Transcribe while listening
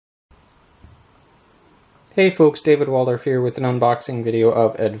Hey folks, David Waldorf here with an unboxing video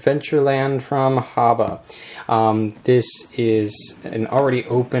of Adventureland from Haba. This is an already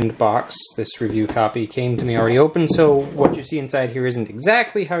opened box. This review copy came to me already open, so what you see inside here isn't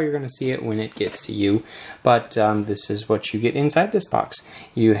exactly how you're going to see it when it gets to you, but this is what you get inside this box.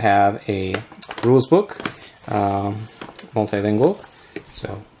 You have a rules book, multilingual,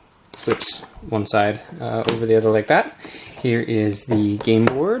 so flips one side over the other like that. Here is the game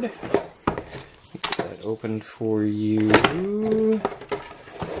board. Opened for you.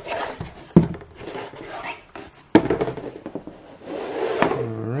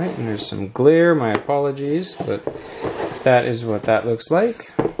 Alright, and there's some glare, my apologies, but that is what that looks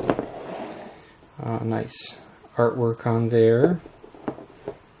like. Nice artwork on there.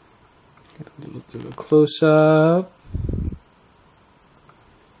 Get a little bit of a close-up.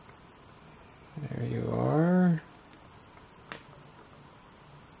 There you are.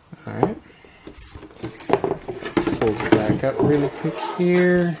 Alright. Fold it back up really quick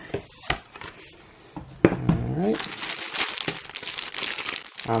here. Alright.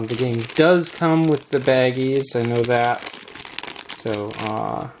 The game does come with the baggies, I know that. So,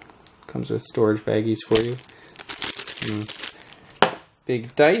 comes with storage baggies for you.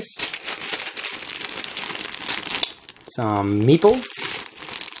 Big dice. Some meeples.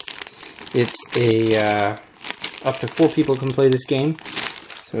 It's a, up to 4 people can play this game.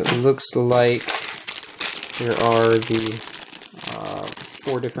 So it looks like there are the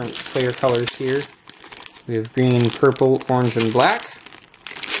 4 different player colors here. We have green, purple, orange, and black.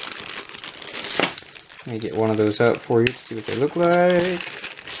 Let me get one of those out for you to see what they look like.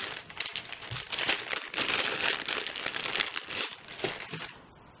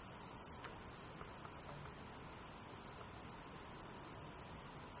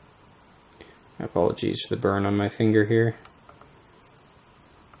 Apologies for the burn on my finger here.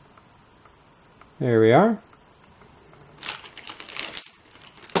 There we are.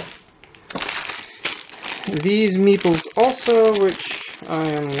 These meeples also, which I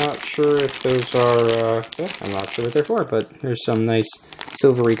am not sure if those are, I'm not sure what they're for, but there's some nice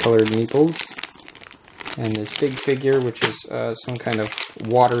silvery colored meeples. And this big figure, which is some kind of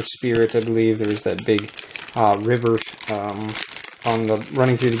water spirit, I believe. There's that big river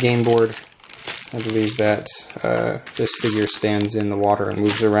running through the game board. I believe that this figure stands in the water and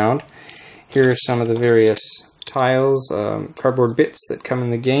moves around. Here are some of the various tiles, cardboard bits that come in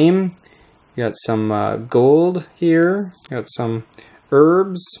the game. You got some gold here, got some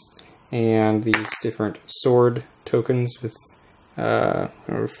herbs, and these different sword tokens with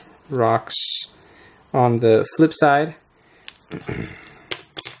rocks on the flip side.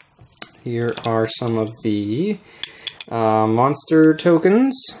 Here are some of the monster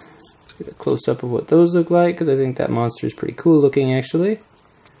tokens. Let's get a close-up of what those look like, because I think that monster is pretty cool looking actually.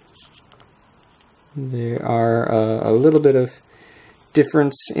 There are a little bit of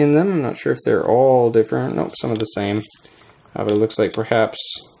difference in them. I'm not sure if they're all different. Nope, some of the same. But it looks like perhaps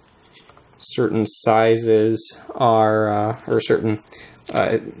certain sizes are, or certain,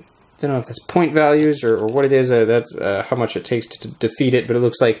 I don't know if that's point values or what it is. That's how much it takes to defeat it, but it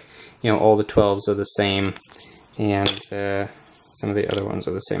looks like, you know, all the 12s are the same, and some of the other ones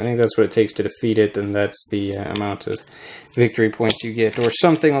are the same. I think that's what it takes to defeat it, and that's the amount of victory points you get, or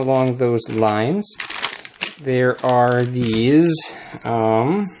something along those lines. There are these,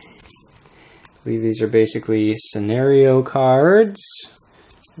 I believe these are basically scenario cards.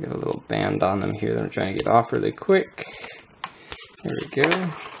 I've got a little band on them here that I'm trying to get off really quick. There we go.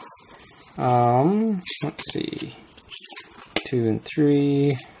 Let's see, 2 and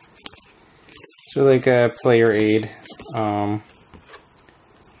 3. So like a player aid.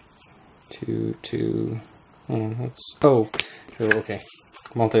 2. Oh, okay.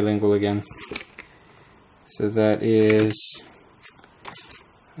 Multilingual again. So that is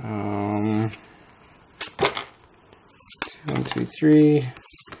 1, 2, 3.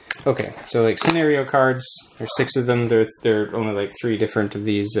 Okay, so like scenario cards. There's 6 of them. There are only like 3 different of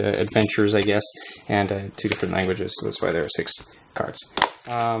these adventures, I guess, and 2 different languages. So that's why there are 6 cards.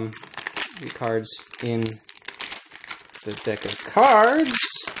 The cards in the deck of cards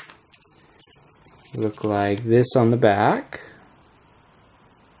look like this on the back.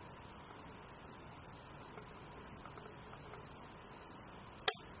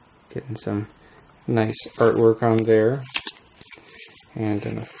 Getting some nice artwork on there. And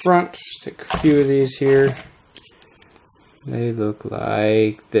in the front, just take a few of these here. They look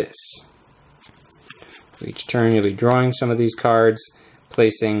like this. For each turn you'll be drawing some of these cards,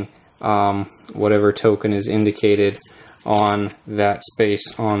 placing whatever token is indicated on that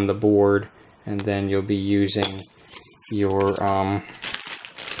space on the board, and then you'll be using your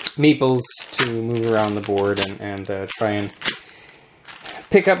meeples to move around the board and try and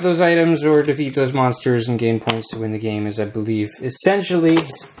pick up those items or defeat those monsters and gain points to win the game is, I believe, essentially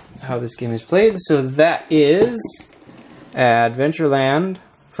how this game is played. So that is Adventureland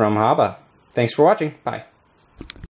from Haba. Thanks for watching. Bye.